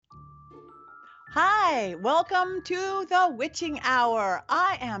Hi, welcome to the Witching Hour.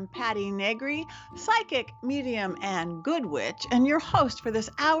 I am Patti Negri, psychic, medium, and good witch, and your host for this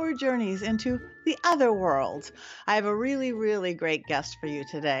hour journeys into the other worlds. I have a really great guest for you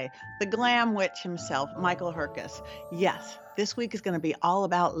today, the Glam Witch himself, Micheal Herkes. Yes, this week is going to be all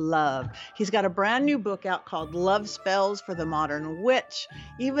about love. He's got a brand new book out called Love Spells for the Modern Witch.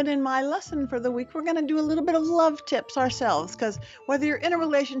 Even in my lesson for the week, we're going to do a little bit of love tips ourselves, because whether you're in a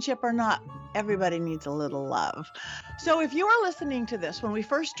relationship or not, everybody needs a little love. So if you are listening to this when we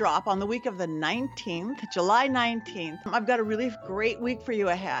first drop on the week of the 19th, July 19th, I've got a really great week for you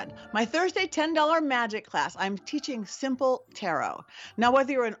ahead. My Thursday $10 magic class, I'm teaching simple tarot. Now,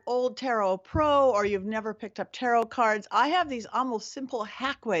 whether you're an old tarot pro or you've never picked up tarot cards, I have these almost simple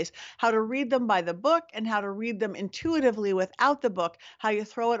hack ways how to read them by the book and how to read them intuitively without the book, how you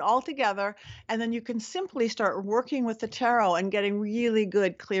throw it all together, and then you can simply start working with the tarot and getting really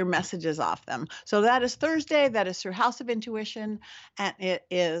good, clear messages off them. So that is Thursday. That is through House of Intuition, and it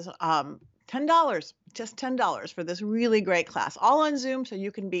is $10, just $10 for this really great class, all on Zoom, so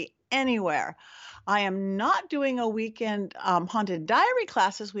you can be anywhere. I am not doing a weekend haunted diary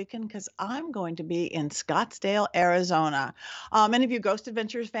class this weekend because I'm going to be in Scottsdale, Arizona. Any of you Ghost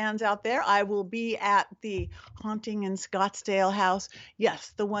Adventures fans out there, I will be at the Haunting in Scottsdale house.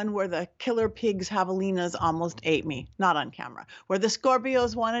 Yes, the one where the killer pigs javelinas almost ate me, not on camera. Where the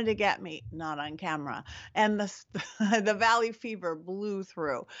Scorpios wanted to get me, not on camera. And the Valley Fever blew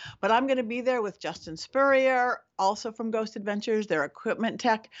through. But I'm going to be there with Justin Spurrier, also from Ghost Adventures, their equipment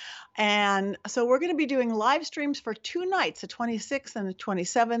tech. And so we're going to be doing live streams for 2 nights, the 26th and the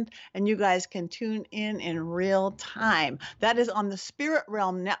 27th, and you guys can tune in real time. That is on the Spirit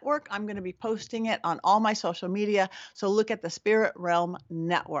Realm Network. I'm going to be posting it on all my social media, so look at the Spirit Realm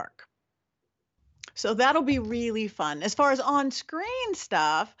Network. So that'll be really fun. As far as on-screen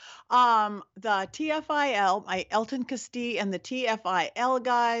stuff, the TFIL, my Elton Castee and the TFIL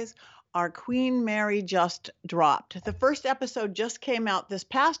guys, our Queen Mary just dropped. The first episode just came out this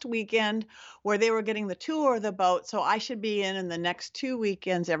past weekend where they were getting the tour of the boat. So I should be in the next 2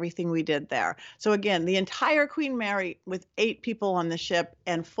 weekends, everything we did there. So again, the entire Queen Mary with 8 people on the ship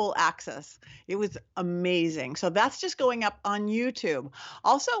and full access. It was amazing. So that's just going up on YouTube.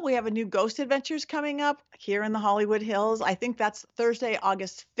 Also, we have a new Ghost Adventures coming up here in the Hollywood Hills. I think that's Thursday,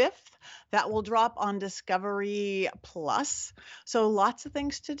 August 5th. That will drop on Discovery Plus. So lots of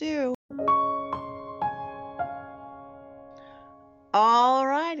things to do. All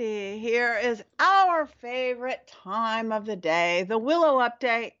righty, here is our favorite time of the day, the Willow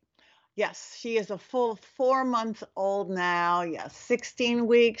update. Yes, she is a full 4 months old now. Yes, 16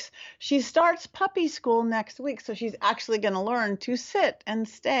 weeks. She starts puppy school next week, so she's actually going to learn to sit and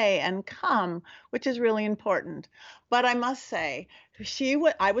stay and come, which is really important. But I must say,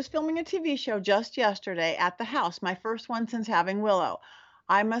 I was filming a TV show just yesterday at the house, my first one since having Willow.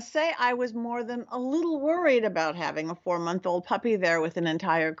 I must say I was more than a little worried about having a 4-month-old puppy there with an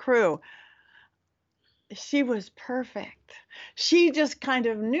entire crew. She was perfect. She just kind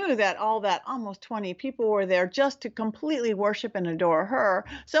of knew that all that almost 20 people were there just to completely worship and adore her.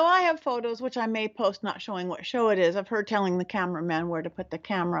 So I have photos, which I may post, not showing what show it is, of her telling the cameraman where to put the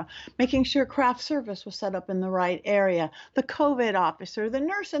camera, making sure craft service was set up in the right area, the COVID officer, the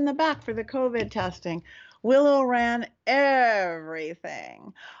nurse in the back for the COVID testing. Willow ran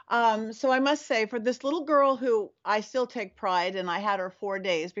everything. So I must say, for this little girl who I still take pride in, I had her 4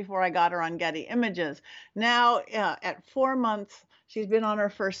 days before I got her on Getty Images. Now, at 4 months, she's been on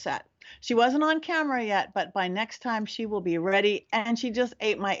her first set. She wasn't on camera yet, but by next time she will be ready. And she just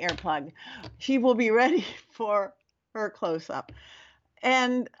ate my earplug. She will be ready for her close-up.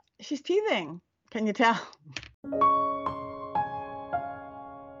 And she's teething. Can you tell?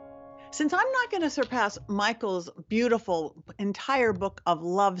 Since I'm not going to surpass Michael's beautiful entire book of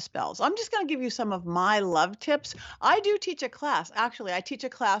love spells, I'm just going to give you some of my love tips. I do teach a class. Actually, I teach a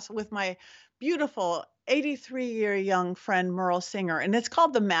class with my beautiful 83-year young friend Merle Singer, and it's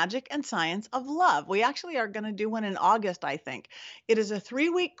called The Magic and Science of Love. We actually are going to do one in August, I think. It is a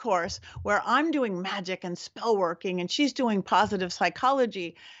 3-week course where I'm doing magic and spell working, and she's doing positive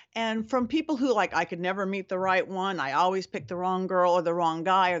psychology. And from people who I could never meet the right one, I always pick the wrong girl or the wrong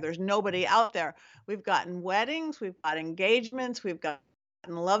guy, or there's nobody out there. We've gotten weddings, we've got engagements, we've gotten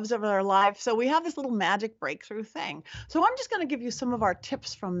loves of our life. So we have this little magic breakthrough thing. So I'm just going to give you some of our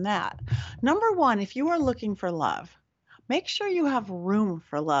tips from that. Number 1, if you are looking for love, make sure you have room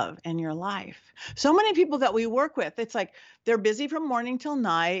for love in your life. So many people that we work with, it's like they're busy from morning till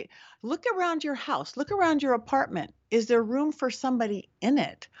night. Look around your house, look around your apartment. Is there room for somebody in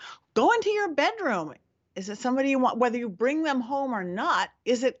it? Go into your bedroom. Is it somebody you want, whether you bring them home or not?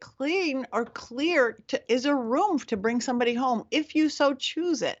 Is it clean or clear? Is there room to bring somebody home if you so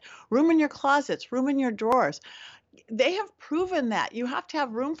choose it? Room in your closets, room in your drawers. They have proven that you have to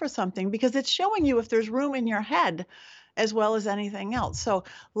have room for something because it's showing you if there's room in your head as well as anything else. So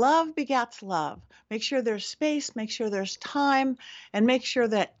love begats love. Make sure there's space, make sure there's time, and make sure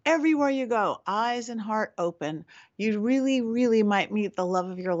that everywhere you go, eyes and heart open. You really, really might meet the love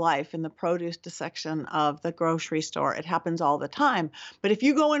of your life in the produce section of the grocery store. It happens all the time. But if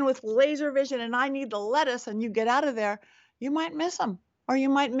you go in with laser vision and I need the lettuce and you get out of there, you might miss them or you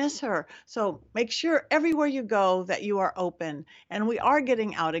might miss her. So make sure everywhere you go that you are open. And we are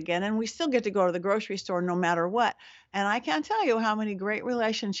getting out again, and we still get to go to the grocery store no matter what. And I can't tell you how many great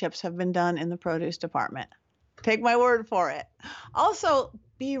relationships have been done in the produce department. Take my word for it. Also,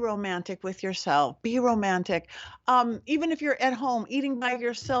 be romantic with yourself. Be romantic. Even if you're at home eating by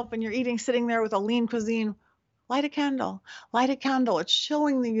yourself and you're eating sitting there with a lean cuisine, light a candle. Light a candle. It's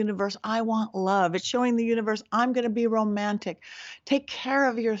showing the universe, I want love. It's showing the universe, I'm going to be romantic. Take care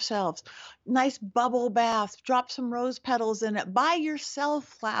of yourselves. Nice bubble bath. Drop some rose petals in it. Buy yourself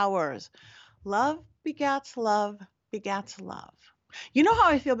flowers. Love begats love begats love. You know how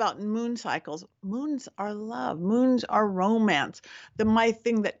I feel about moon cycles? Moons are love. Moons are romance. My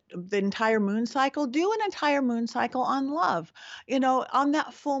thing that the entire moon cycle, do an entire moon cycle on love. On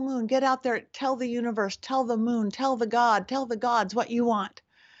that full moon, get out there, tell the universe, tell the moon, tell the God, tell the gods what you want.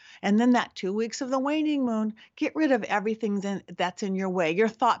 And then that 2 weeks of the waning moon, get rid of everything that's in your way, your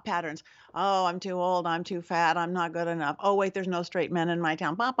thought patterns. Oh, I'm too old. I'm too fat. I'm not good enough. Oh, wait, there's no straight men in my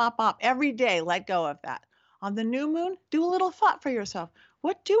town. Pop, pop, pop. Every day, let go of that. On the new moon, do a little thought for yourself.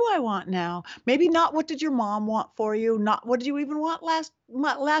 What do I want now? Maybe not what did your mom want for you? Not what did you even want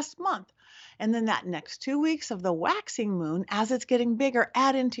last month? And then that next 2 weeks of the waxing moon, as it's getting bigger,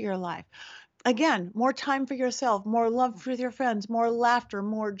 add into your life. Again, more time for yourself, more love with your friends, more laughter,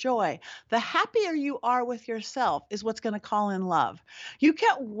 more joy. The happier you are with yourself is what's going to call in love. You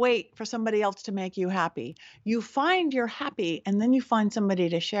can't wait for somebody else to make you happy. You find you're happy and then you find somebody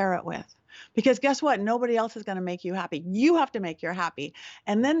to share it with. Because guess what? Nobody else is going to make you happy. You have to make you happy.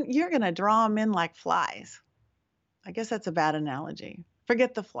 And then you're going to draw them in like flies. I guess that's a bad analogy.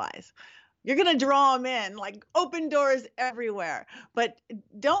 Forget the flies. You're going to draw them in like open doors everywhere. But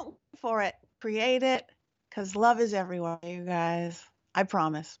don't go for it. Create it, because love is everywhere, you guys. I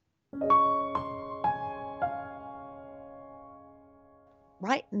promise.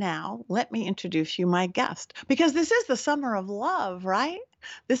 Right now, let me introduce you my guest, because this is the summer of love, right?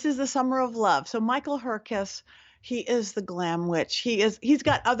 This is the summer of love. So Micheal Herkes, he is the Glam Witch. He's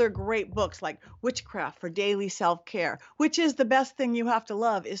got other great books like Witchcraft for Daily Self-Care, which is the best thing you have to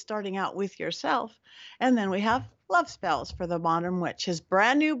love is starting out with yourself. And then we have Love Spells for the Modern Witch, his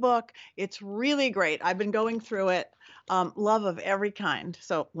brand new book. It's really great. I've been going through it. Love of every kind.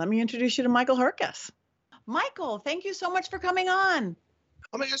 So let me introduce you to Micheal Herkes. Micheal, thank you so much for coming on.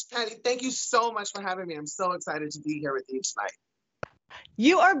 Oh my gosh, Patty, thank you so much for having me. I'm so excited to be here with you tonight.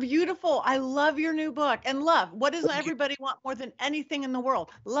 You are beautiful. I love your new book. And love, what does everybody want more than anything in the world?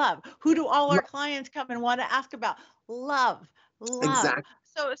 Love. Who do all our clients come and want to ask about? Love. Love. Exactly.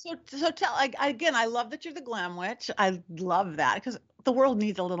 So tell, again, I love that you're the Glam Witch. I love that because the world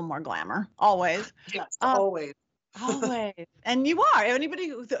needs a little more glamour. Always. Yes, always. Always. And you are.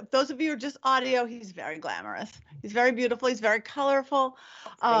 Those of you who are just audio, he's very glamorous. He's very beautiful. He's very colorful.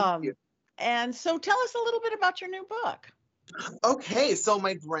 Thank you. And so tell us a little bit about your new book. Okay, so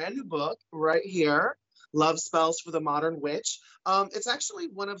my brand new book right here, Love Spells for the Modern Witch. It's actually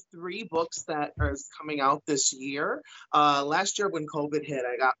one of 3 books that is coming out this year. Last year when COVID hit,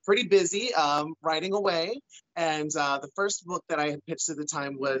 I got pretty busy writing away. And the first book that I had pitched at the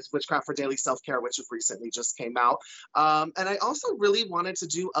time was Witchcraft for Daily Self-Care, which recently just came out. And I also really wanted to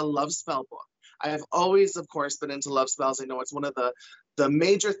do a love spell book. I have always, of course, been into love spells. I know it's one of the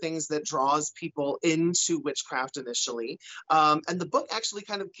major things that draws people into witchcraft initially. And the book actually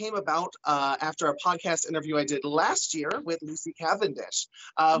kind of came about after a podcast interview I did last year with Lucy Cavendish,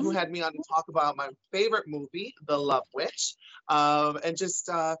 who had me on to talk about my favorite movie, The Love Witch. And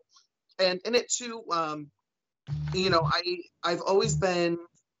in it too, I've always been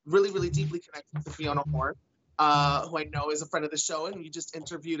really, really deeply connected to Fiona Horn. Who I know is a friend of the show and you just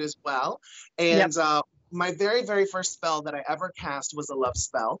interviewed as well. And my very, very first spell that I ever cast was a love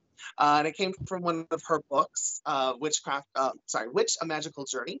spell. And it came from one of her books, Witch, A Magical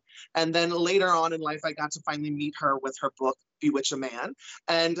Journey. And then later on in life, I got to finally meet her with her book, Bewitch a Man.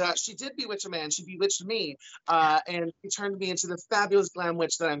 And she did bewitch a man. She bewitched me. And she turned me into the fabulous glam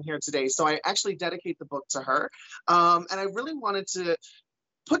witch that I'm here today. So I actually dedicate the book to her. And I really wanted to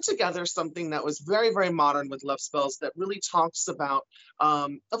put together something that was very, very modern with love spells that really talks about,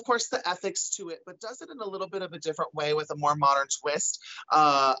 of course, the ethics to it, but does it in a little bit of a different way with a more modern twist.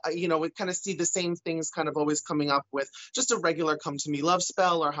 We kind of see the same things kind of always coming up with just a regular come to me love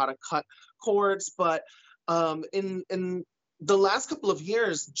spell or how to cut cords. But in the last couple of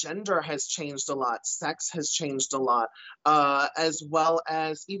years, gender has changed a lot, sex has changed a lot, as well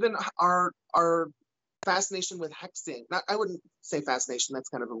as even our fascination with hexing. I wouldn't say fascination, that's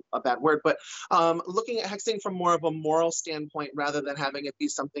kind of a bad word, but looking at hexing from more of a moral standpoint rather than having it be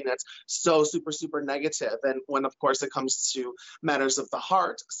something that's so super, super negative. And when, of course, it comes to matters of the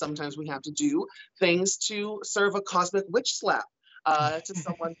heart, sometimes we have to do things to serve a cosmic witch slap to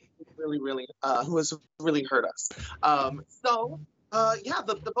someone who has really hurt us.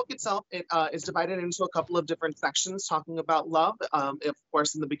 The book itself is divided into a couple of different sections talking about love. Of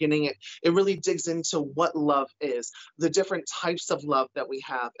course, in the beginning, it really digs into what love is, the different types of love that we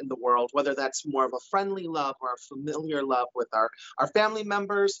have in the world, whether that's more of a friendly love or a familiar love with our family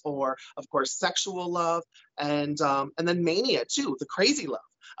members, or, of course, sexual love, and then mania, too, the crazy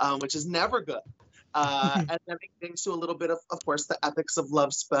love, which is never good. And then it gets into a little bit of course, the ethics of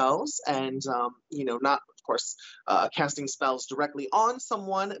love spells, and not, of course, casting spells directly on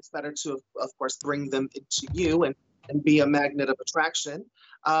someone. It's better to, of course, bring them into you and be a magnet of attraction.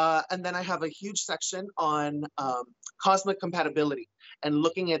 And then I have a huge section on cosmic compatibility and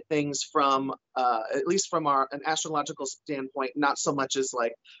looking at things from, at least from an astrological standpoint, not so much as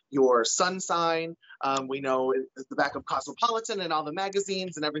like your sun sign. We know at the back of Cosmopolitan and all the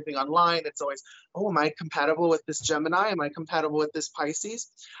magazines and everything online, it's always, oh, am I compatible with this Gemini? Am I compatible with this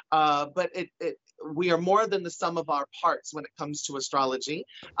Pisces? But we are more than the sum of our parts when it comes to astrology.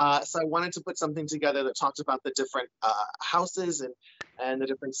 So I wanted to put something together that talked about the different houses and the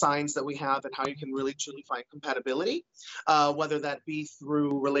different signs that we have and how you can really truly find compatibility, whether that be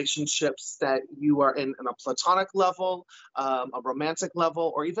through relationships that you are in a platonic level, a romantic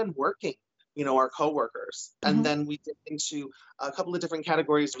level, or even working, our coworkers. Mm-hmm. And then we get into a couple of different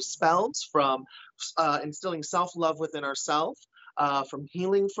categories of spells, from instilling self-love within ourselves, from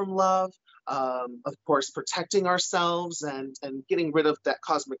healing from love, of course, protecting ourselves and getting rid of that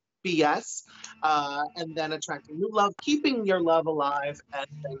cosmic BS, and then attracting new love, keeping your love alive, and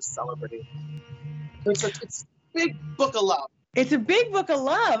then celebrating. It's a big book of love. It's a big book of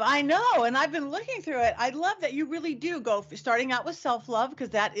love. I know. And I've been looking through it. I love that you really do go starting out with self-love, because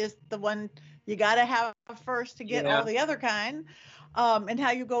that is the one you got to have first to get all the other kind. And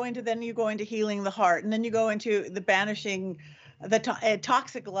how you go into healing the heart, and then you go into the banishing the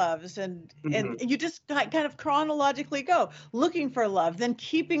toxic loves, and you just kind of chronologically go looking for love, then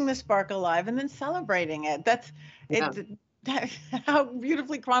keeping the spark alive, and then celebrating it. That's how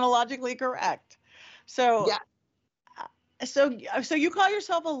beautifully chronologically correct. So so you call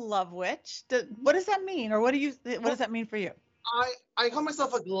yourself a love witch. What does that mean, or what does that mean for you? I call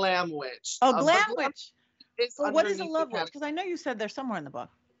myself a glam witch. Oh, glam witch. So what is a love witch? Because I know you said there's somewhere in the book.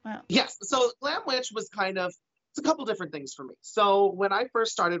 Wow. Yes. So glam witch was it's a couple different things for me. So when I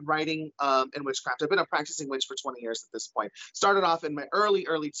first started writing in witchcraft, I've been a practicing witch for 20 years at this point. Started off in my early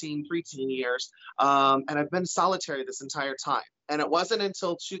preteen years, and I've been solitary this entire time. And it wasn't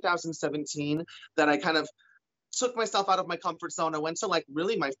until 2017 that I kind of took myself out of my comfort zone. I went to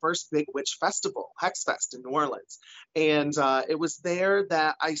really my first big witch festival, Hex Fest in New Orleans. And it was there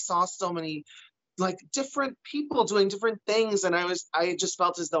that I saw so many different people doing different things. And I just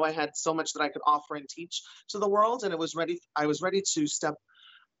felt as though I had so much that I could offer and teach to the world. And I was ready to step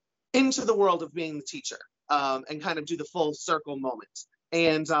into the world of being the teacher, and kind of do the full circle moment.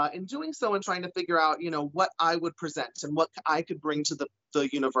 And in doing so and trying to figure out, what I would present and what I could bring to the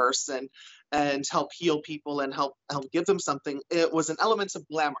universe and help heal people and help give them something, it was an element of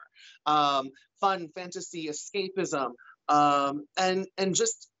glamour, fun, fantasy, escapism, and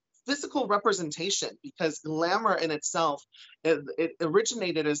just physical representation, because glamour in itself, it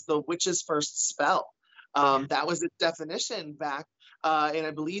originated as the witch's first spell. That was its definition back, and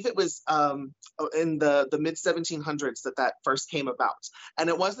I believe it was in the mid 1700s that first came about. And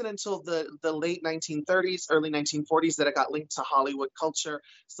it wasn't until the late 1930s, early 1940s that it got linked to Hollywood culture,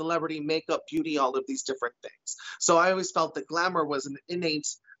 celebrity, makeup, beauty, all of these different things. So I always felt that glamour was an innate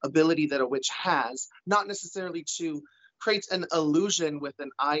ability that a witch has, not necessarily to create an illusion with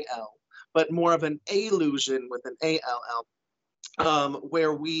an IL, but more of an illusion with an ALL,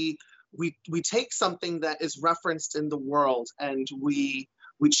 where we take something that is referenced in the world and we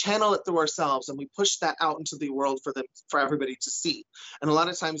channel it through ourselves, and we push that out into the world for everybody to see. And a lot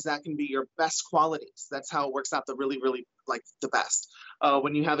of times that can be your best qualities. That's how it works out, the really, really like the best.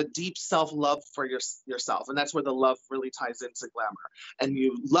 When you have a deep self-love for yourself, and that's where the love really ties into glamour. And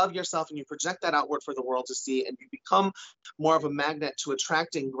you love yourself and you project that outward for the world to see, and you become more of a magnet to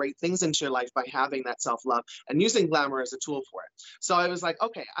attracting great things into your life by having that self-love and using glamour as a tool for it. So I was like,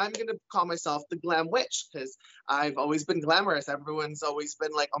 okay, I'm going to call myself the Glam Witch, because I've always been glamorous. Everyone's always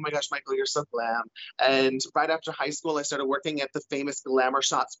been like, oh my gosh, Michael, you're so glam. And right after high school, I started working at the famous Glamour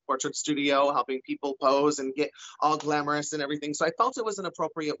Shots portrait studio, helping people pose and get all glamorous and everything. So I felt it was an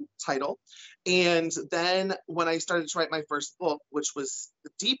appropriate title. And then when I started to write my first book, which was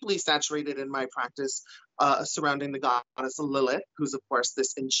deeply saturated in my practice surrounding the goddess Lilith, who's of course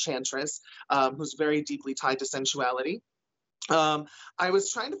this enchantress, who's very deeply tied to sensuality. I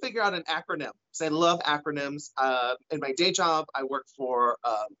was trying to figure out an acronym, because I love acronyms. In my day job, I work for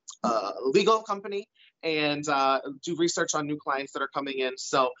a legal company and do research on new clients that are coming in.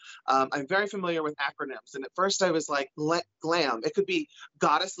 So I'm very familiar with acronyms. And at first I was like, glam. It could be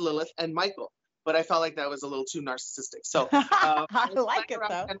Goddess Lilith and Michael. But I felt like that was a little too narcissistic. So I like it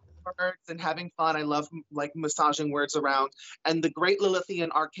though. Words and having fun. I love like massaging words around. And the great Lilithian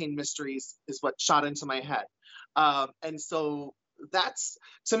arcane mysteries is what shot into my head. And so that's,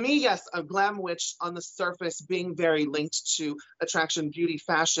 to me, yes, a glam witch on the surface being very linked to attraction, beauty,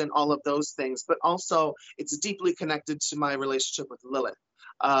 fashion, all of those things, but also it's deeply connected to my relationship with Lilith.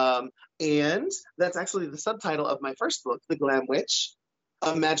 And that's actually the subtitle of my first book, The Glam Witch,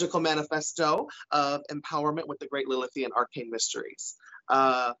 a magical manifesto of empowerment with the great Lilithian arcane mysteries.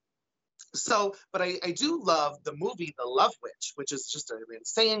 But I do love the movie The Love Witch, which is just an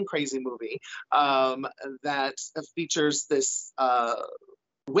insane, crazy movie that features this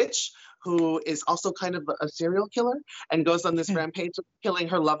witch who is also kind of a serial killer and goes on this rampage of killing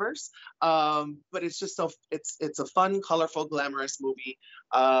her lovers. But it's just it's a fun, colorful, glamorous movie.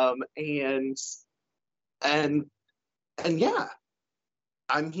 And yeah,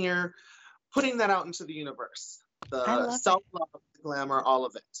 I'm here putting that out into the universe. The self-love, the glamour, all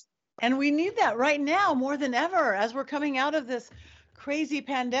of it. And we need that right now more than ever, as we're coming out of this crazy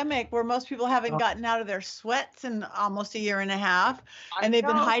pandemic where most people haven't gotten out of their sweats in almost a year and a half, and they've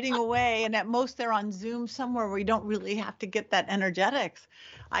been hiding away, and at most they're on Zoom somewhere where you don't really have to get that energetics.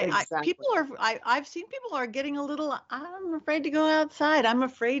 Exactly. I've seen people are getting a little, I'm afraid to go outside. I'm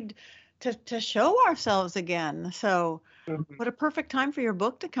afraid to show ourselves again. So what a perfect time for your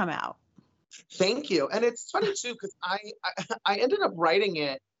book to come out. Thank you. And it's funny too, because I ended up writing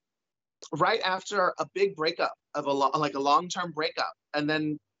it right after a big breakup of a long-term breakup. And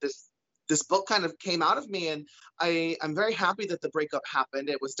then this book kind of came out of me, and I'm very happy that the breakup happened.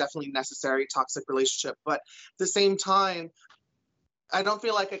 It was definitely necessary, toxic relationship. But at the same time, I don't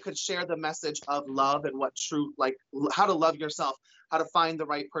feel like I could share the message of love and what true, like how to love yourself, how to find the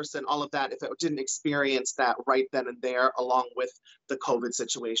right person, all of that, if it didn't experience that right then and there, along with the COVID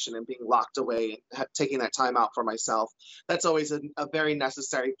situation and being locked away and taking that time out for myself. That's always a very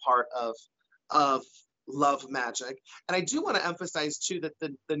necessary part of love magic. And I do want to emphasize too that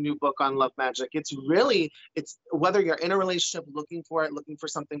the new book on love magic, it's whether you're in a relationship looking for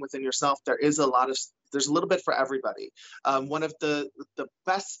something within yourself, there's a little bit for everybody. One of the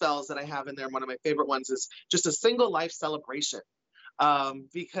best spells that I have in there, one of my favorite ones, is just a single life celebration.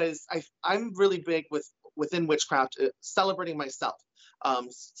 Because I'm really big within witchcraft, celebrating myself,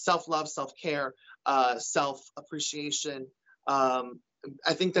 self-love, self-care, self-appreciation.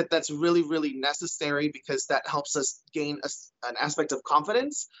 I think that's really, really necessary, because that helps us gain an aspect of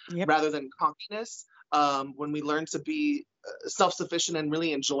confidence rather than cockiness. When we learn to be self-sufficient and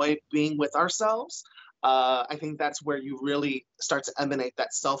really enjoy being with ourselves, I think that's where you really start to emanate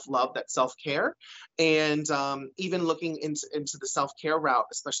that self-love, that self-care. And even looking into the self-care route,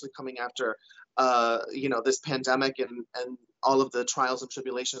 especially coming after this pandemic and all of the trials and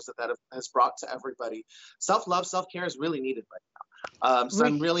tribulations that has brought to everybody, self-love, self-care is really needed right now. So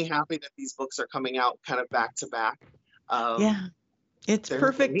I'm really happy that these books are coming out kind of back to back. It's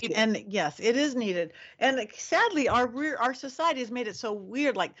perfect. And yes, it is needed. And sadly, our society has made it so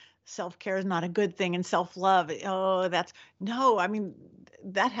weird, like self-care is not a good thing, and self-love, I mean,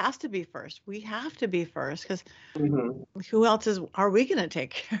 that has to be first. We have to be first, because who else are we going to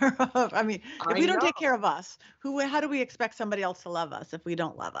take care of? I mean, if we don't take care of us, how do we expect somebody else to love us if we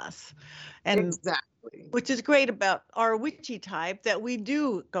don't love us? And exactly. Which is great about our witchy type, that we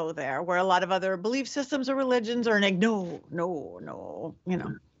do go there, where a lot of other belief systems or religions are like, no,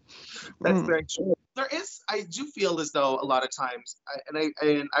 That's very true. I do feel as though a lot of times,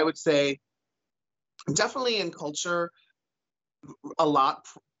 and I would say definitely in culture, a lot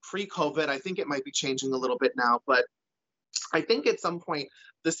pre-COVID, I think it might be changing a little bit now, but I think at some point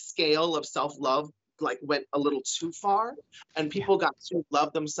the scale of self-love like went a little too far, and people got to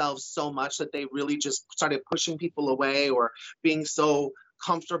love themselves so much that they really just started pushing people away, or being so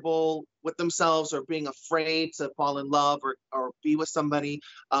comfortable with themselves, or being afraid to fall in love, or be with somebody,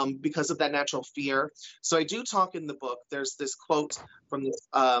 because of that natural fear. So I do talk in the book. There's this quote from this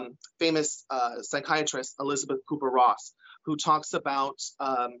famous psychiatrist, Elizabeth Kubler-Ross, who talks about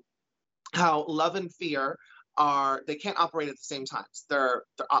how love and fear they can't operate at the same times. They're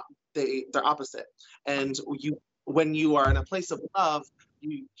opposite. And when you are in a place of love,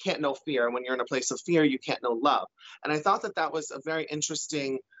 you can't know fear. And when you're in a place of fear, you can't know love. And I thought that was a very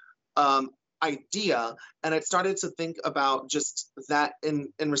interesting idea. And I started to think about just that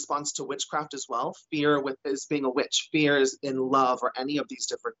in response to witchcraft as well. Fear is being a witch. Fear is in love, or any of these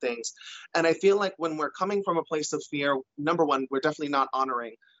different things. And I feel like when we're coming from a place of fear, number one, we're definitely not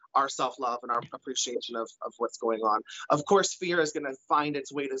honoring our self-love and our appreciation of what's going on. Of course, fear is going to find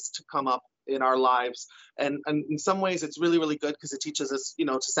its way to come up in our lives. And in some ways, it's really, really good, because it teaches us,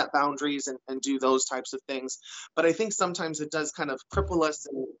 to set boundaries and do those types of things. But I think sometimes it does kind of cripple us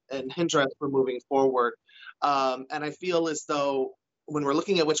and hinder us from moving forward. And I feel as though when we're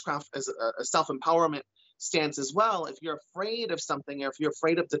looking at witchcraft as a self-empowerment stance as well, if you're afraid of something, or if you're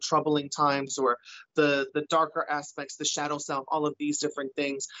afraid of the troubling times, or the darker aspects, the shadow self, all of these different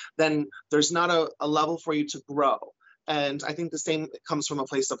things, then there's not a level for you to grow. And I think the same comes from a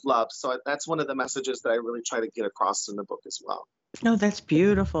place of love. So that's one of the messages that I really try to get across in the book as well. No, that's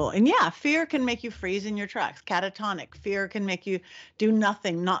beautiful. And yeah, fear can make you freeze in your tracks. Catatonic. Fear can make you do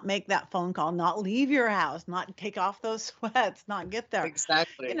nothing, not make that phone call, not leave your house, not take off those sweats, not get there.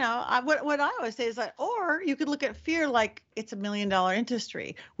 Exactly. What I always say is that, or you could look at fear like it's $1 million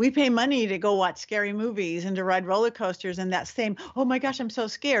industry. We pay money to go watch scary movies and to ride roller coasters, and that same, oh my gosh, I'm so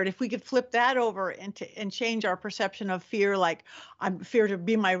scared. If we could flip that over and change our perception of fear, like I'm fear to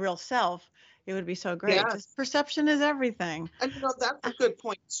be my real self, it would be so great. Yes. Just perception is everything. And that's a good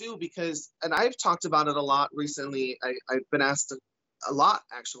point too, because, and I've talked about it a lot recently. I've been asked a lot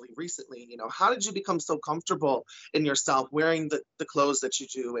actually recently, how did you become so comfortable in yourself, wearing the clothes that you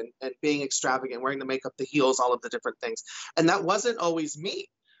do, and being extravagant, wearing the makeup, the heels, all of the different things. And that wasn't always me.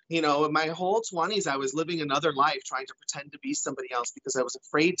 In my whole 20s, I was living another life, trying to pretend to be somebody else, because I was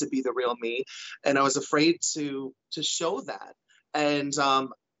afraid to be the real me. And I was afraid to show that. And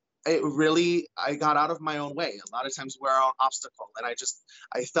I got out of my own way. A lot of times we're our own obstacle. And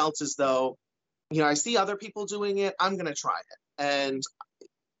I felt as though, I see other people doing it. I'm going to try it. And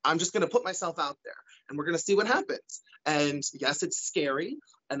I'm just going to put myself out there, and we're going to see what happens. And yes, it's scary,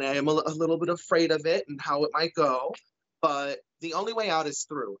 and I am a little bit afraid of it and how it might go. But the only way out is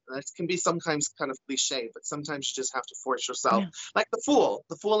through. That can be sometimes kind of cliche, but sometimes you just have to force yourself. Yeah. Like the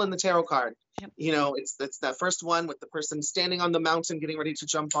fool in the tarot card. Yep. It's that first one with the person standing on the mountain, getting ready to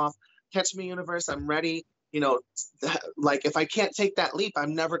jump off. Catch me, universe, I'm ready. Like if I can't take that leap,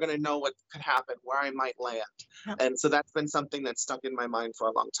 I'm never going to know what could happen, where I might land. Yep. And so that's been something that's stuck in my mind for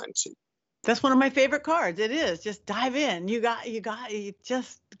a long time too. That's one of my favorite cards. It is. Just dive in. You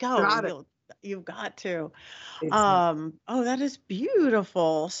just go. You've got to. Oh, that is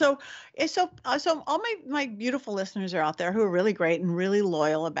beautiful. So all my beautiful listeners are out there who are really great and really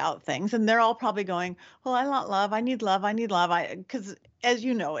loyal about things. And they're all probably going, well, I want love. I need love. Because as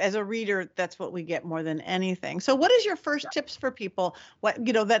you know, as a reader, that's what we get more than anything. So what is your first tips for people? What,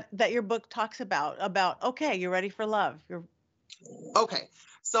 that your book talks about, okay, you're ready for love. Okay.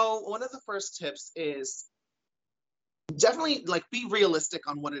 So one of the first tips is definitely be realistic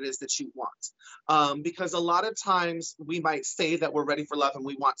on what it is that you want. Because a lot of times we might say that we're ready for love and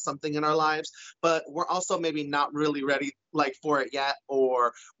we want something in our lives, but we're also maybe not really ready for it yet,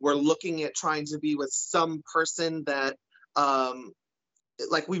 or we're looking at trying to be with some person that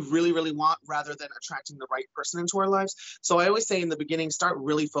we really, really want, rather than attracting the right person into our lives. So I always say in the beginning, start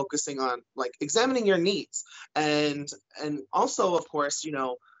really focusing on examining your needs. And also, of course,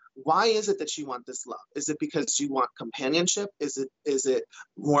 why is it that you want this love? Is it because you want companionship? Is it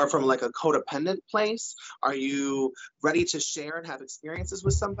more from a codependent place? Are you ready to share and have experiences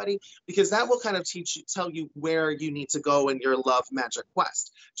with somebody? Because that will kind of tell you where you need to go in your love magic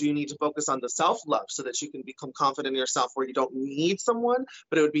quest. Do you need to focus on the self-love so that you can become confident in yourself, where you don't need someone,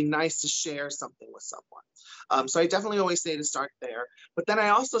 but it would be nice to share something with someone? So I definitely always say to start there. But then I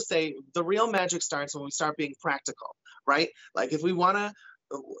also say the real magic starts when we start being practical, right? If we want to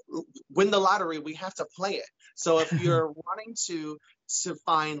win the lottery, we have to play it. So if you're wanting to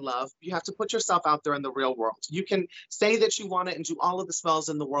find love, you have to put yourself out there in the real world. You can say that you want it and do all of the spells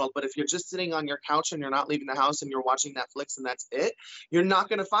in the world, but if you're just sitting on your couch and you're not leaving the house and you're watching Netflix and that's it, you're not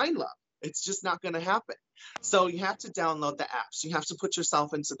going to find love. It's just not going to happen. So you have to download the apps. You have to put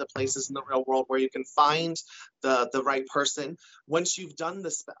yourself into the places in the real world where you can find the right person once you've done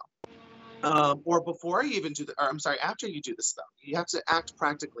the spell. Or before you even do the, or I'm sorry, after you do the spell, you have to act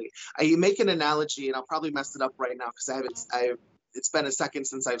practically. I make an analogy, and I'll probably mess it up right now because it's been a second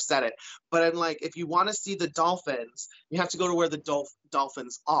since I've said it. But I'm like, if you want to see the dolphins, you have to go to where the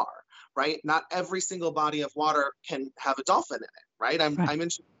dolphins are, right? Not every single body of water can have a dolphin in it, right? I'm in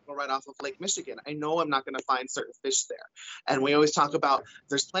Chicago, right off of Lake Michigan. I know I'm not going to find certain fish there. And we always talk about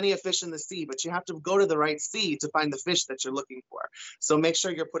there's plenty of fish in the sea, but you have to go to the right sea to find the fish that you're looking for. So make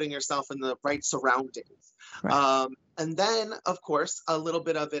sure you're putting yourself in the right surroundings. Right. And then, of course, a little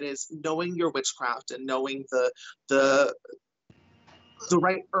bit of it is knowing your witchcraft and knowing the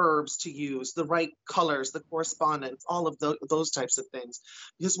right herbs to use, the right colors, the correspondence, all of those types of things.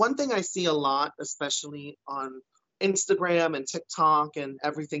 Because one thing I see a lot, especially on Instagram and TikTok and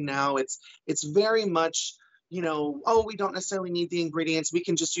everything now, it's very much, oh, we don't necessarily need the ingredients. We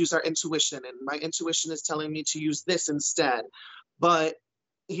can just use our intuition. And my intuition is telling me to use this instead. But,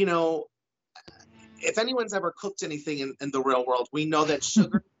 if anyone's ever cooked anything in the real world, we know that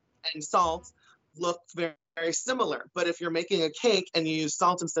sugar and salt look very, very similar. But if you're making a cake and you use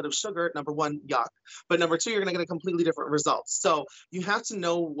salt instead of sugar, number one, yuck. But number two, you're going to get a completely different result. So you have to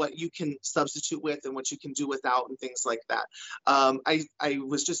know what you can substitute with and what you can do without and things like that. I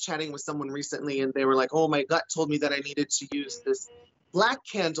was just chatting with someone recently and they were like, oh, my gut told me that I needed to use this black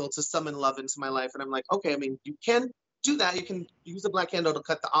candle to summon love into my life. And I'm like, okay, I mean, you can do that. You can use the black candle to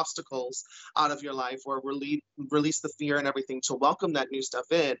cut the obstacles out of your life or release the fear and everything to welcome that new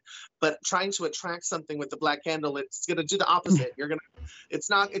stuff in. But trying to attract something with the black candle, it's going to do the opposite. It's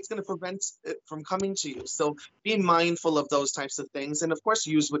going to prevent it from coming to you. So be mindful of those types of things. And of course,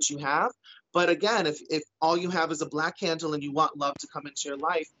 use what you have. But again, if all you have is a black candle and you want love to come into your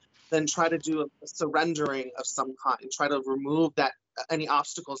life, then try to do a surrendering of some kind. Try to remove any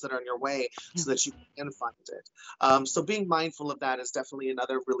obstacles that are in your way so that you can find it. So being mindful of that is definitely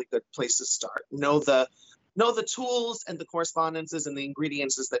another really good place to start. Know the tools and the correspondences and the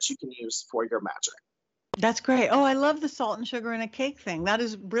ingredients that you can use for your magic. That's great. Oh, I love the salt and sugar in a cake thing. That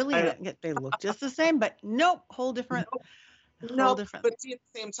is brilliant. They look just the same, but nope, whole different. No, but see, at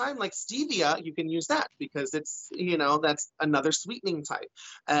the same time, like stevia, you can use that because it's, that's another sweetening type.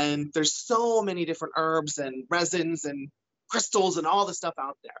 And there's so many different herbs and resins and crystals and all the stuff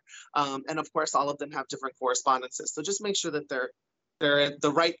out there. And of course, all of them have different correspondences. So just make sure that they're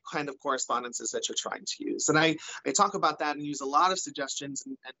the right kind of correspondences that you're trying to use. And I talk about that and use a lot of suggestions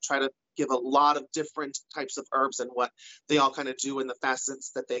and try to give a lot of different types of herbs and what they all kind of do and the facets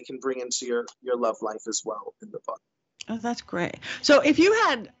that they can bring into your love life as well in the book. Oh, that's great. So if you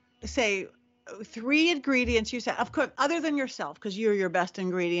had, say, 3 ingredients you said, of course, other than yourself, because you're your best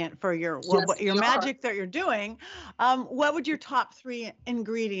ingredient for your magic that you're doing, what would your top 3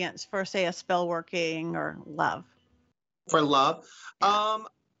 ingredients for, say, a spell working or love? For love? Yeah.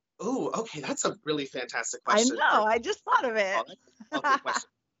 Okay, that's a really fantastic question. I know, I just thought of it. Okay, question.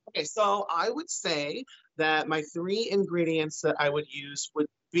 Okay, so I would say that my 3 ingredients that I would use would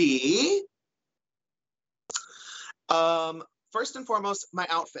be, first and foremost, my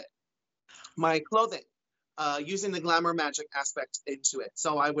outfit, my clothing, using the glamour magic aspect into it.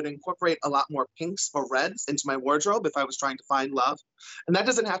 So I would incorporate a lot more pinks or reds into my wardrobe if I was trying to find love. And that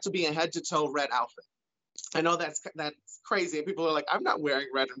doesn't have to be a head to toe red outfit. I know that's crazy. People are like, I'm not wearing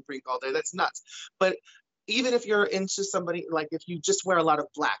red and pink all day. That's nuts. But even if you're into somebody, like if you just wear a lot of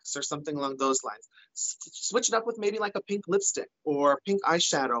blacks or something along those lines, switch it up with maybe like a pink lipstick or pink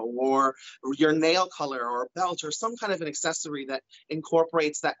eyeshadow or your nail color or a belt or some kind of an accessory that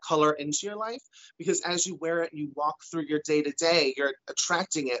incorporates that color into your life. Because as you wear it, you walk through your day to day, you're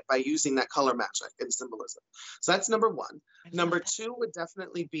attracting it by using that color magic and symbolism. So that's number 1. Number 2 would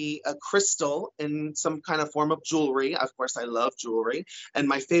definitely be a crystal in some kind of form of jewelry. Of course, I love jewelry. And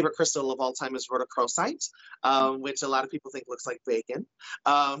my favorite crystal of all time is rhodochrosite, which a lot of people think looks like bacon,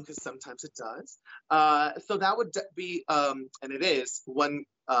 because sometimes it does. So that would be, and it is, one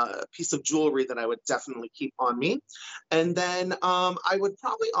piece of jewelry that I would definitely keep on me. And then I would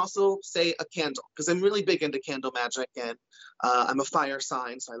probably also say a candle, because I'm really big into candle magic, and I'm a fire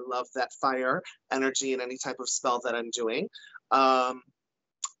sign, so I love that fire energy in any type of spell that I'm doing.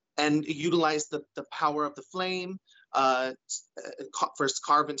 And utilize the power of the flame. First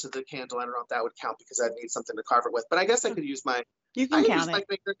carve into the candle. I don't know if that would count because I'd need something to carve it with, but I guess I could use my my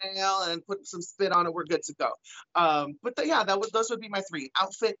fingernail and put some spit on it. We're good to go. But those would be my 3: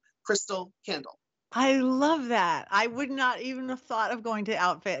 outfit, crystal, candle. I love that. I would not even have thought of going to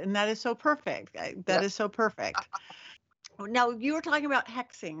outfit, and that is so perfect. That is so perfect. Now you were talking about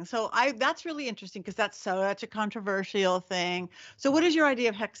hexing. So that's really interesting because that's such a controversial thing. So what is your idea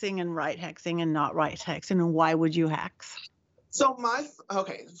of hexing and right hexing and not right hexing, and why would you hex? So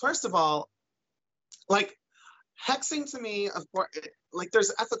okay, first of all, like hexing to me, of course, like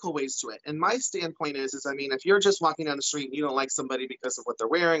there's ethical ways to it. And my standpoint is, I mean, if you're just walking down the street and you don't like somebody because of what they're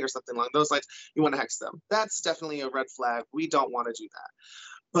wearing or something along those lines, you want to hex them. That's definitely a red flag. We don't want to do that.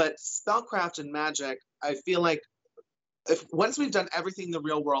 But spellcraft and magic, I feel like if once we've done everything in the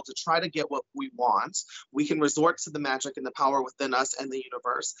real world to try to get what we want, we can resort to the magic and the power within us and the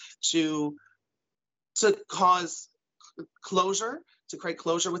universe to cause closure, to create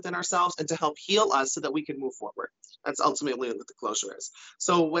closure within ourselves and to help heal us so that we can move forward. That's ultimately what the closure is.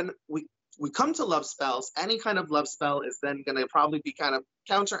 So when we come to love spells, any kind of love spell is then going to probably be kind of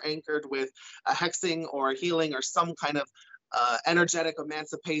counter anchored with a hexing or a healing or some kind of energetic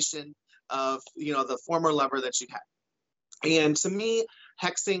emancipation of, you know, the former lover that you had. And to me,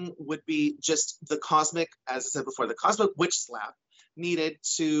 hexing would be just the cosmic, as I said before, the cosmic witch slap needed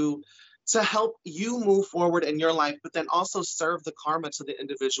to help you move forward in your life, but then also serve the karma to the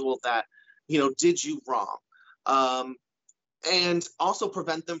individual that, you know, did you wrong. And also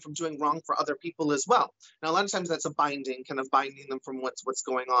prevent them from doing wrong for other people as well. Now, a lot of times that's a binding, kind of binding them from what's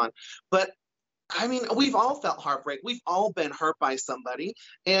going on. But I mean, we've all felt heartbreak. We've all been hurt by somebody.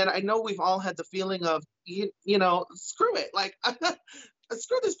 And I know we've all had the feeling of, you know, screw it. Like,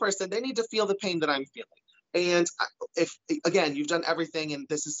 screw this person. They need to feel the pain that I'm feeling. And if, again, you've done everything and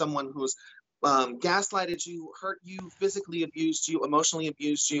this is someone who's gaslighted you, hurt you, physically abused you, emotionally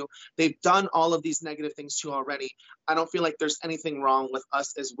abused you, they've done all of these negative things to you already. I don't feel like there's anything wrong with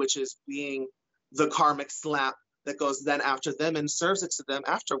us as witches being the karmic slap that goes then after them and serves it to them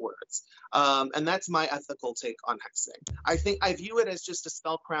afterwards. And that's my ethical take on hexing. I view it as just a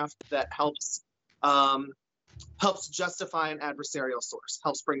spellcraft that helps justify an adversarial source,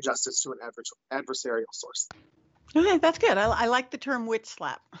 helps bring justice to an adversarial source. Okay, that's good. I like the term witch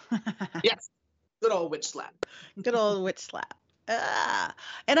slap. Yes, good old witch slap. Good old witch slap.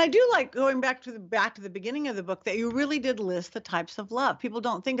 And I do like going back to the beginning of the book that you really did list the types of love. People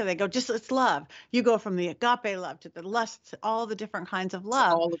don't think of it. They go, just it's love. You go from the agape love to the lust, to all the different kinds of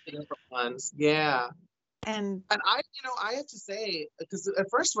love. All of the different ones. Yeah. And I have to say, because at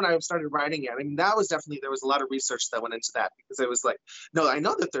first when I started writing it, I mean, that was definitely, there was a lot of research that went into that because I was like, no, I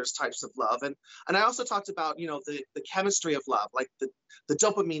know that there's types of love. And I also talked about, you know, the chemistry of love, like the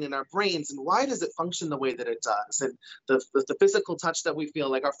dopamine in our brains and why does it function the way that it does? And the physical touch that we feel,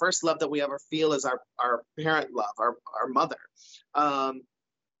 like our first love that we ever feel is our parent love, our mother.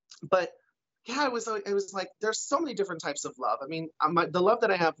 But yeah, it was like there's so many different types of love. I mean, the love that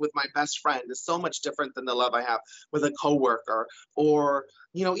I have with my best friend is so much different than the love I have with a coworker, or,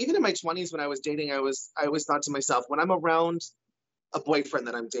 you know, even in my 20s when I was dating, I always thought to myself, when I'm around a boyfriend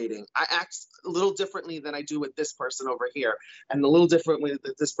that I'm dating, I act a little differently than I do with this person over here, and a little differently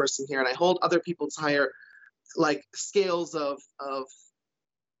with this person here, and I hold other people's higher, like, scales of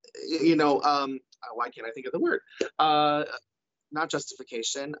you know, why can't I think of the word? Not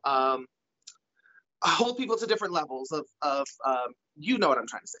justification. Hold people to different levels of you know what I'm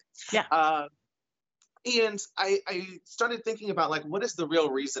trying to say. yeah. And I started thinking about, like, what is the real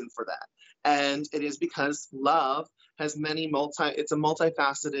reason for that? And it is because love has it's a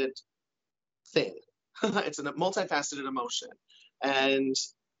multifaceted thing. It's a multifaceted emotion. And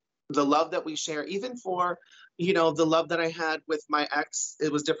the love that we share, even for, you know, the love that I had with my ex,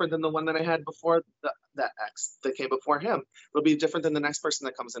 it was different than the one that I had before that ex that came before him. It'll be different than the next person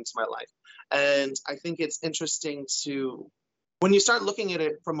that comes into my life. And I think it's interesting when you start looking at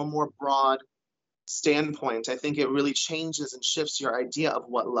it from a more broad standpoint, I think it really changes and shifts your idea of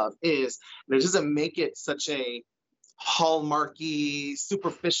what love is. And it doesn't make it such a hallmarky,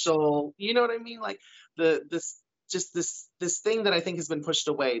 superficial, you know what I mean? Like this thing that I think has been pushed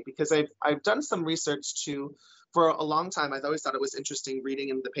away, because I've done some research too. For a long time, I've always thought it was interesting reading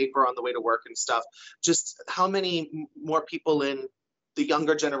in the paper on the way to work and stuff, just how many more people in the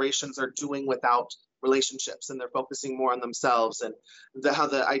younger generations are doing without relationships, and they're focusing more on themselves, and how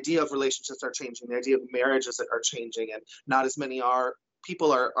the idea of relationships are changing, the idea of marriages are changing, and not as many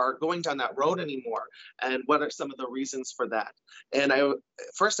people are going down that road anymore. And what are some of the reasons for that? And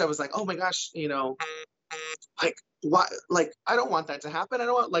first I was like, oh my gosh, you know, like, why? Like, I don't want that to happen. I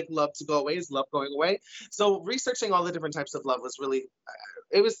don't want, like, love to go away. Is love going away? So researching all the different types of love was really,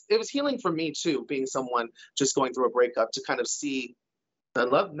 it was healing for me too, being someone just going through a breakup, to kind of see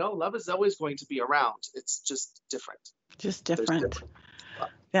that love is always going to be around. It's just different. Just different.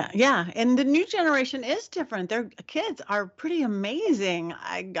 Yeah, yeah, and the new generation is different. Their kids are pretty amazing.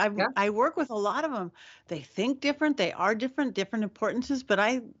 Yeah, I work with a lot of them. They think different. They are different, different importances. But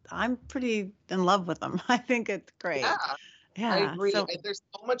I'm pretty in love with them. I think it's yeah, great. I Yeah. agree. So There's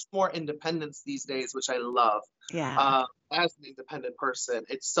so much more independence these days, which I love. yeah. Uh, as an independent person,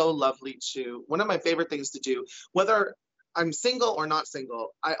 it's so lovely to. One of my favorite things to do, whether I'm single or not single,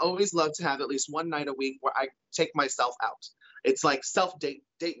 I always love to have at least one night a week where I take myself out. It's like self date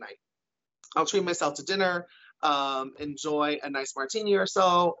night. I'll treat myself to dinner, enjoy a nice martini or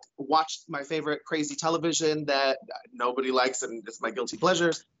so, watch my favorite crazy television that nobody likes, and it's my guilty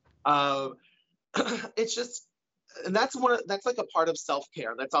pleasures. Um, it's just, and that's like a part of self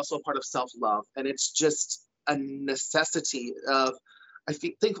care. That's also a part of self love, and it's just a necessity of,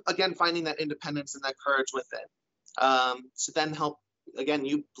 think again, finding that independence and that courage within, to then help again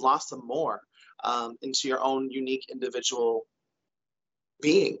you blossom more into your own unique individual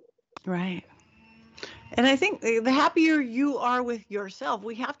being. Right. And I think the happier you are with yourself,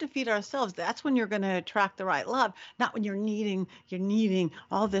 we have to feed ourselves. That's when you're going to attract the right love, not when you're needing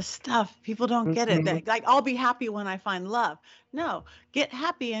all this stuff. People don't get it. Mhm. Like, I'll be happy when I find love. No, get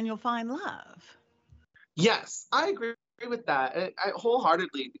happy and you'll find love. Yes, I agree with that.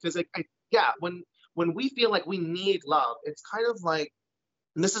 Wholeheartedly, because yeah, when we feel like we need love, it's kind of like,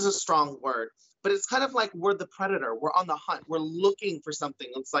 and this is a strong word, but it's kind of like we're the predator. We're on the hunt. We're looking for something.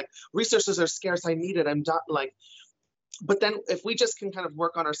 It's like resources are scarce. I need it. I'm done. Like, but then if we just can kind of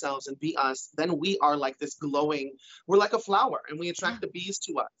work on ourselves and be us, then we are like this glowing. We're like a flower, and we Yeah. attract the bees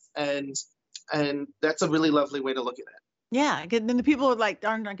to us, and that's a really lovely way to look at it. Yeah. 'Cause then the people are like,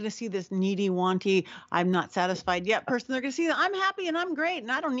 are not going to see this needy, wanty, I'm not satisfied yet person. They're going to see that I'm happy and I'm great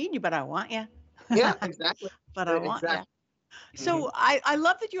and I don't need you, but I want you. Yeah, exactly. But I want you. Exactly. Mhm. So I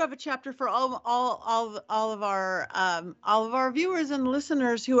love that you have a chapter for all of our viewers and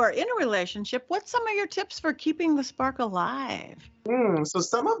listeners who are in a relationship. What's some of your tips for keeping the spark alive? So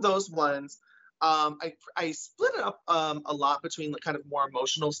some of those ones, I split it up a lot between the kind of more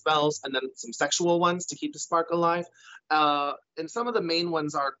emotional spells and then some sexual ones to keep the spark alive. And some of the main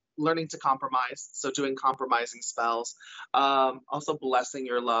ones are learning to compromise, so doing compromising spells, also blessing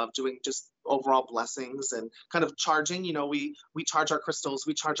your love, doing just overall blessings and kind of charging. We charge our crystals,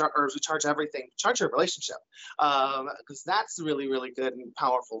 we charge our herbs, we charge everything, charge your relationship, because that's really really good and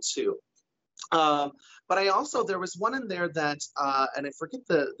powerful too. Um, but I also there was one in there that and I forget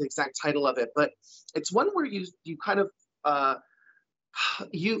the exact title of it, but it's one where you kind of uh,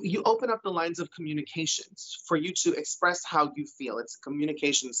 you open up the lines of communications for you to express how you feel. It's a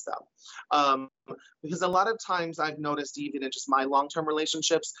communication spell. Um, because a lot of times I've noticed, even in just my long-term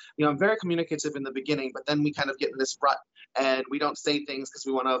relationships, I'm very communicative in the beginning, but then we kind of get in this rut and we don't say things because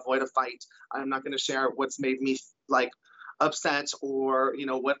we want to avoid a fight. I'm not going to share what's made me like upset, or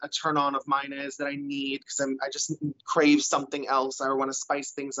what a turn on of mine is that I need because I just crave something else. I want to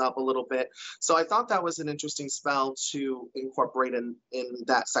spice things up a little bit. So I thought that was an interesting spell to incorporate in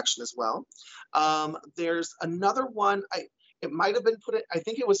that section as well. There's another one. It might have been I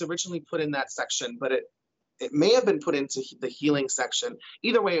think it was originally put in that section, but it may have been put into the healing section.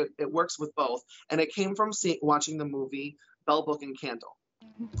 Either way, it works with both. And it came from watching the movie Bell, Book, and Candle.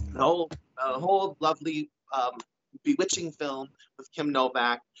 The whole lovely bewitching film with Kim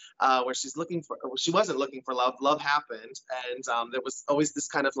Novak, where she wasn't looking for love. Love happened, and there was always this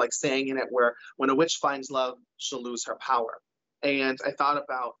kind of like saying in it where when a witch finds love, she'll lose her power. And I thought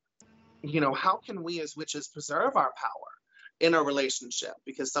about, how can we as witches preserve our power in a relationship?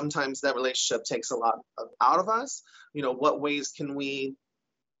 Because sometimes that relationship takes a lot out of us. What ways can we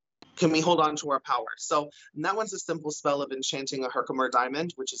hold on to our power? So that one's a simple spell of enchanting a Herkimer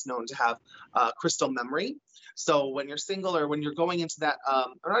diamond, which is known to have crystal memory. So when you're single, or when you're going into that,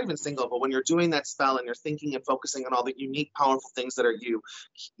 or not even single, but when you're doing that spell and you're thinking and focusing on all the unique, powerful things that are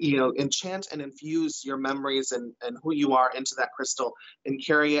enchant and infuse your memories and who you are into that crystal, and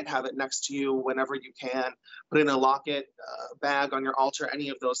carry it, have it next to you whenever you can, put it in a locket, bag on your altar, any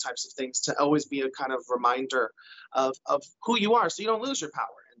of those types of things, to always be a kind of reminder of who you are, so you don't lose your power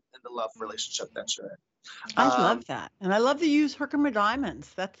in the love relationship that you're in. I love that. And I love to use Herkimer diamonds.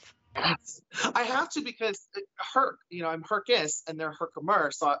 That's Yes, I have to, because I'm Herkes and they're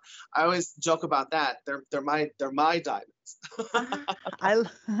Herkimer, so I always joke about that. They're my diamonds. I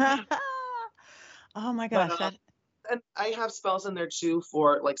Oh my But gosh, that and I have spells in there too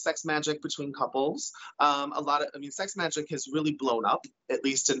for like sex magic between couples. Sex magic has really blown up, at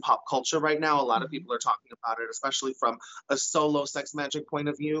least in pop culture right now. A lot of people are talking about it, especially from a solo sex magic point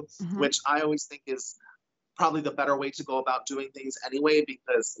of view, mhm. which I always think is probably the better way to go about doing things anyway,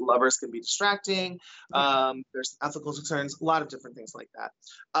 because lovers can be distracting. There's ethical concerns, a lot of different things like that.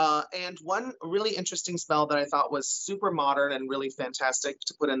 And one really interesting spell that I thought was super modern and really fantastic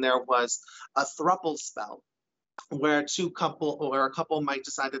to put in there was a throuple spell, where a couple might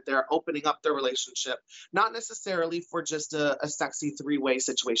decide that they're opening up their relationship, not necessarily for just a sexy three-way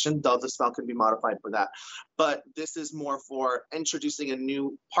situation, though the spell can be modified for that. But this is more for introducing a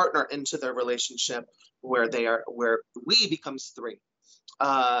new partner into their relationship where we becomes three.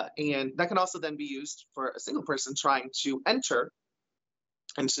 And that can also then be used for a single person trying to enter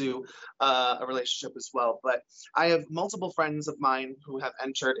into a relationship as well. But I have multiple friends of mine who have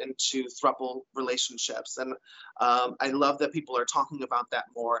entered into throuple relationships, and I love that people are talking about that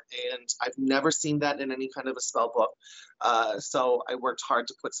more, and I've never seen that in any kind of a spell book. So I worked hard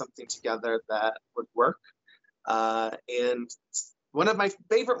to put something together that would work, and one of my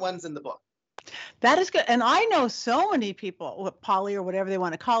favorite ones in the book. That is good. And I know so many people, poly or whatever they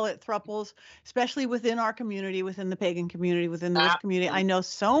want to call it, thruples, especially within our community, within the pagan community, within the witch community. I know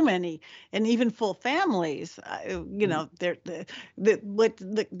so many, and even full families. They're the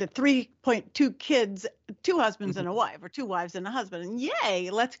 3.2 kids, 2 husbands and a wife, or 2 wives and a husband. And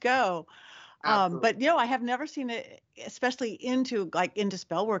yay, let's go. But I have never seen it, especially into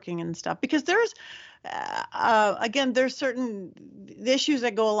spell working and stuff, because there's again, there's certain issues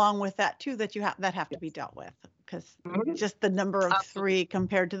that go along with that too, that have to be dealt with, because just the number of 3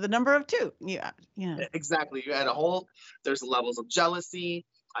 compared to the number of 2. Yeah. Exactly. You had there's levels of jealousy.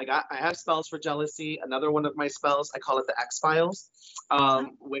 I have spells for jealousy. Another one of my spells, I call it the X-Files,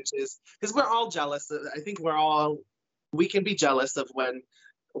 which is because we're all jealous. I think we can be jealous of when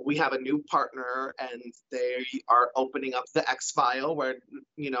we have a new partner and they are opening up the X file where,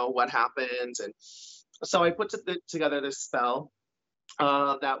 what happened. And so I put together this spell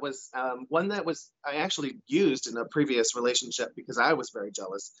that was one that I actually used in a previous relationship, because I was very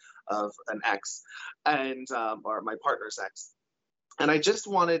jealous of an ex and or my partner's ex. And I just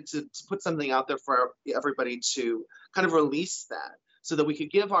wanted to put something out there for everybody to kind of release that, so that we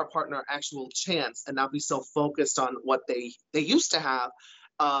could give our partner actual chance and not be so focused on what they used to have.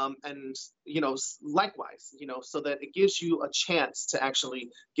 And, likewise, so that it gives you a chance to actually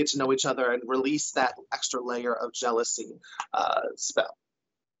get to know each other and release that extra layer of jealousy spell.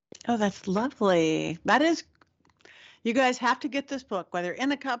 Oh, that's lovely. That is, you guys have to get this book, whether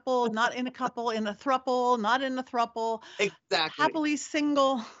in a couple, not in a couple, in a throuple, not in a throuple. Exactly. Happily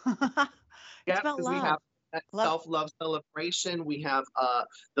single. Yeah, because we have that self-love celebration. We have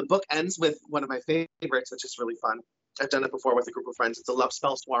the book ends with one of my favorites, which is really fun. I've done it before with a group of friends. It's a love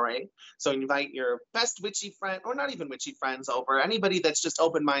spell soiree. So you invite your best witchy friend, or not even witchy friends, over. Anybody that's just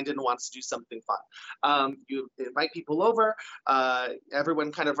open-minded and wants to do something fun. You invite people over.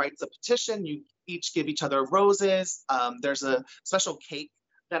 Everyone kind of writes a petition. You each give each other roses. There's a special cake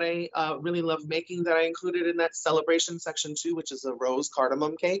that I really love making that I included in that celebration section too, which is a rose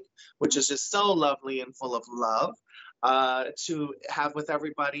cardamom cake, which is just so lovely and full of love to have with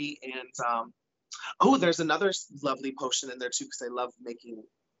everybody. And there's another lovely potion in there too, because I love making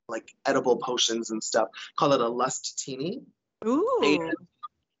edible potions and stuff. Call it a lust teeny. Ooh. And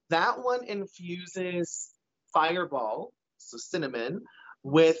that one infuses fireball, so cinnamon,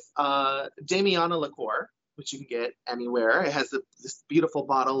 with Damiana liqueur, which you can get anywhere. It has this beautiful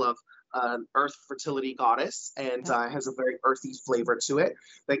bottle of earth fertility goddess, and has a very earthy flavor to it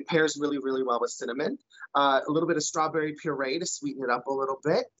that pairs really, really well with cinnamon. A little bit of strawberry puree to sweeten it up a little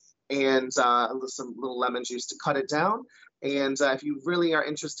bit, and some little lemon juice to cut it down. And if you really are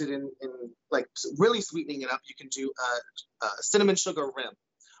interested in really sweetening it up, you can do a cinnamon sugar rim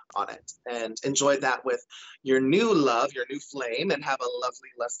on it and enjoy that with your new love, your new flame, and have a lovely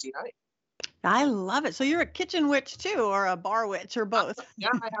lusty night. I love it. So you're a kitchen witch too, or a bar witch, or both? Yeah,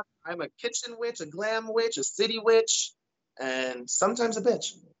 I'm a kitchen witch, a glam witch, a city witch, and sometimes a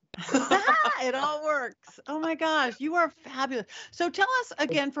bitch. It all works. Oh my gosh, you are fabulous. So tell us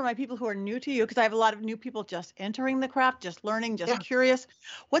again, for my people who are new to you, because I have a lot of new people just entering the craft, just learning, just curious.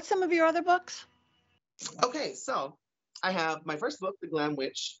 What's some of your other books? Okay, so I have my first book, The Glam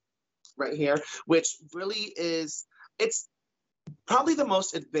Witch, right here, which really it's probably the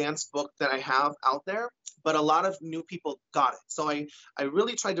most advanced book that I have out there, but a lot of new people got it. So I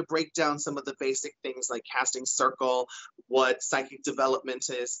really tried to break down some of the basic things like casting circle, what psychic development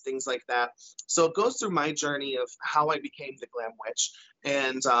is, things like that. So it goes through my journey of how I became the Glam Witch,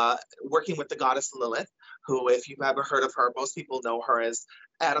 and working with the goddess Lilith, who, if you've ever heard of her, most people know her as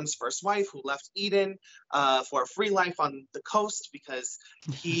Adam's first wife, who left Eden for a free life on the coast because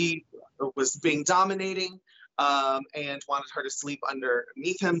he was being dominating. and wanted her to sleep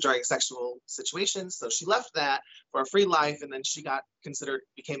underneath him during sexual situations. So she left that for a free life, and then she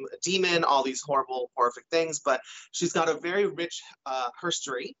became a demon, all these horrible, horrific things. But she's got a very rich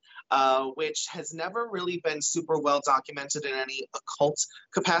history, which has never really been super well documented in any occult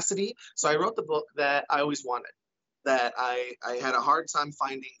capacity. So I wrote the book that I always wanted, that I had a hard time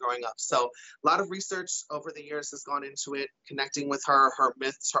finding growing up. So a lot of research over the years has gone into it, connecting with her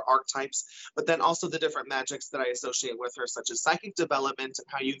myths, her archetypes, but then also the different magics that I associate with her, such as psychic development and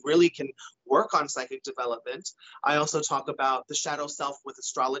how you really can work on psychic development. I also talk about the shadow self with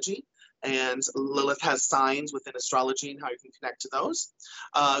astrology, and Lilith has signs within astrology and how you can connect to those.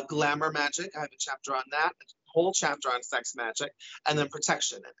 Glamour magic, I have a chapter on that, whole chapter on sex magic, and then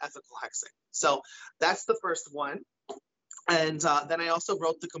protection and ethical hexing. So that's the first one. And then I also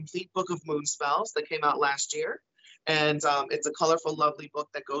wrote the complete book of moon spells that came out last year. And it's a colorful, lovely book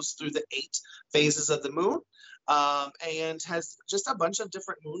that goes through the 8 phases of the moon, and has just a bunch of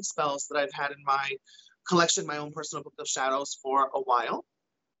different moon spells that I've had in my collection, my own personal book of shadows, for a while.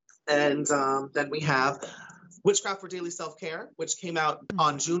 And then we have Witchcraft for Daily Self-Care, which came out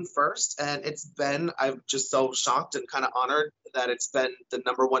on June 1st. And I'm just so shocked and kind of honored that it's been the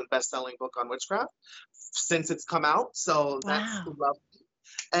 #1 best-selling book on witchcraft since it's come out. So that's lovely.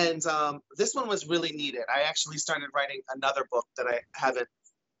 And this one was really needed. I actually started writing another book that I haven't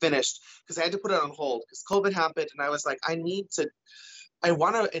finished because I had to put it on hold because COVID happened. And I was like, I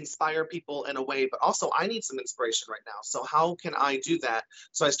want to inspire people in a way, but also I need some inspiration right now. So how can I do that?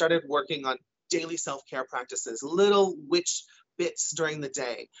 So I started working on daily self-care practices, little witch bits during the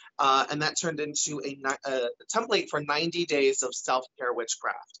day. And that turned into a template for 90 days of self-care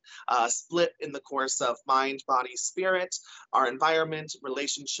witchcraft, split in the course of mind, body, spirit, our environment,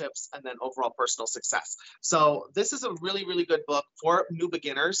 relationships, and then overall personal success. So this is a really, really good book for new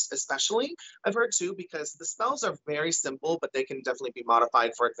beginners, especially, I've heard too, because the spells are very simple, but they can definitely be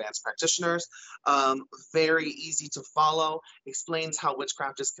modified for advanced practitioners. Very easy to follow, explains how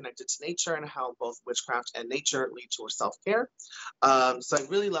witchcraft is connected to nature and how both witchcraft and nature lead to our self-care. So I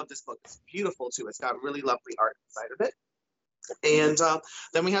really love this book. It's beautiful too. It's got really lovely art inside of it. And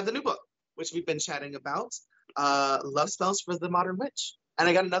then we have the new book, which we've been chatting about, Love Spells for the Modern Witch. And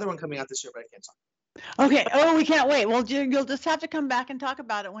I got another one coming out this year, but I can't talk. Okay. Oh, we can't wait. Well, you'll just have to come back and talk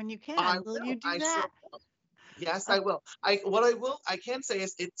about it when you can. Will you do that? Sure will. Yes, I will. I can say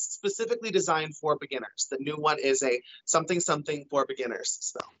is it's specifically designed for beginners. The new one is a something for beginners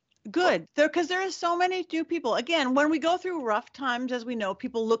spell. Good. Because there is so many new people. Again, when we go through rough times, as we know,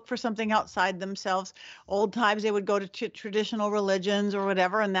 people look for something outside themselves. Old times, they would go to traditional religions or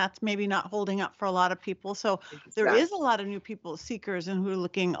whatever, and that's maybe not holding up for a lot of people. So there is a lot of new people, seekers, and who are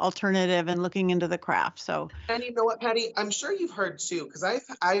looking alternative and looking into the craft. So, and you know what, Patty, I'm sure you've heard too, because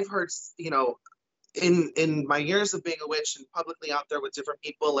I've heard, in my years of being a witch and publicly out there with different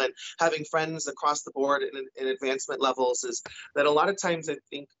people and having friends across the board in advancement levels, is that a lot of times I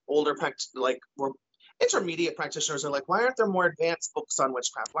think older more intermediate practitioners are like, why aren't there more advanced books on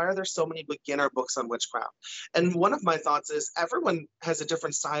witchcraft? Why are there so many beginner books on witchcraft? And one of my thoughts is everyone has a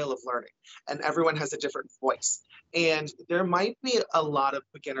different style of learning and everyone has a different voice. And there might be a lot of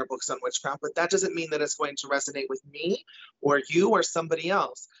beginner books on witchcraft, but that doesn't mean that it's going to resonate with me or you or somebody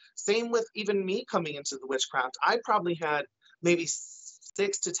else. Same with even me coming into the witchcraft. I probably had maybe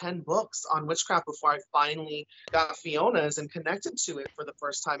 6 to 10 books on witchcraft before I finally got Fiona's and connected to it for the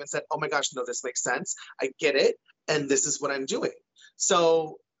first time and said, oh my gosh, no, this makes sense. I get it. And this is what I'm doing.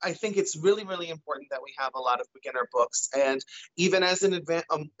 So I think it's really, really important that we have a lot of beginner books. And even as an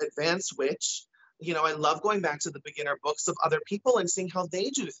advanced witch, I love going back to the beginner books of other people and seeing how they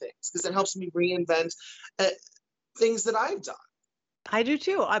do things, because it helps me reinvent things that I've done. I do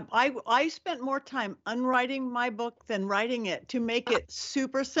too. I spent more time unwriting my book than writing it to make it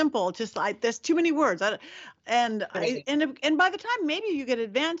super simple. Just there's too many words. And by the time maybe you get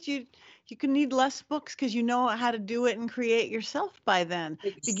advanced, you can need less books because you know how to do it and create yourself by then.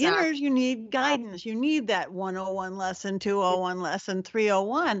 Exactly. Beginners, you need guidance. You need that 101 lesson, 201 lesson,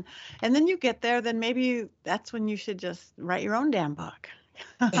 301. And then you get there, then maybe that's when you should just write your own damn book.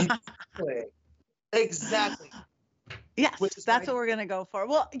 Exactly. Yes, that's what we're going to go for.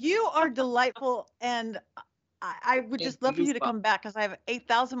 Well, you are delightful, and I would just love for you to come back because I have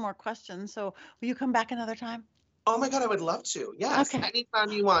 8,000 more questions. So will you come back another time? Oh, my God, I would love to. Yes, okay.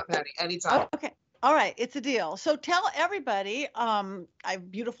 Anytime you want, Patty, anytime. Okay. All right, it's a deal. So tell everybody, I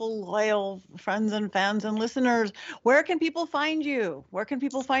have beautiful, loyal friends and fans and listeners, where can people find you? Where can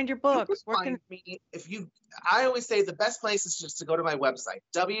people find your You can books? Where can find me I always say the best place is just to go to my website,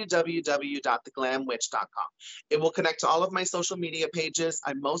 www.theglamwitch.com. It will connect to all of my social media pages.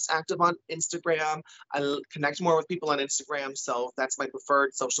 I'm most active on Instagram. Connect more with people on Instagram, so that's my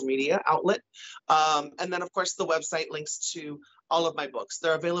preferred social media outlet. And then, of course, the website links to all of my books.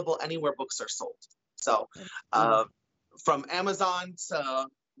 They're available anywhere books are sold. So, uh, from Amazon to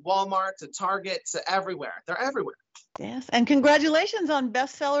Walmart to Target to everywhere, they're everywhere. Yes, and congratulations on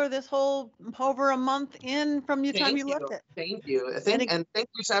bestseller this whole over a month in from the time Thank you you. left it. Thank you. And it, And thank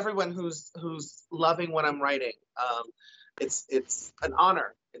you to everyone who's loving what I'm writing. It's an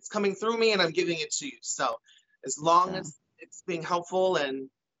honor. It's coming through me and I'm giving it to you. So as long as it's being helpful and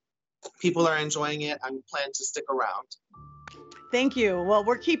people are enjoying it, I'm planning to stick around. Thank you. Well,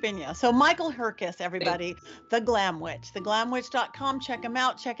 we're keeping you. So Micheal Herkes, everybody, The Glam Witch, theglamwitch.com. Check him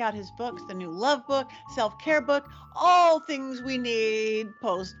out. Check out his books, the new love book, self-care book, all things we need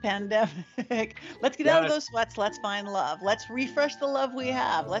post-pandemic. Let's get out of those sweats. Let's find love. Let's refresh the love we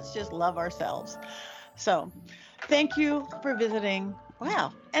have. Let's just love ourselves. So thank you for visiting.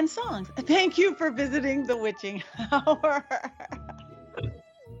 Wow. And songs. Thank you for visiting the Witching Hour.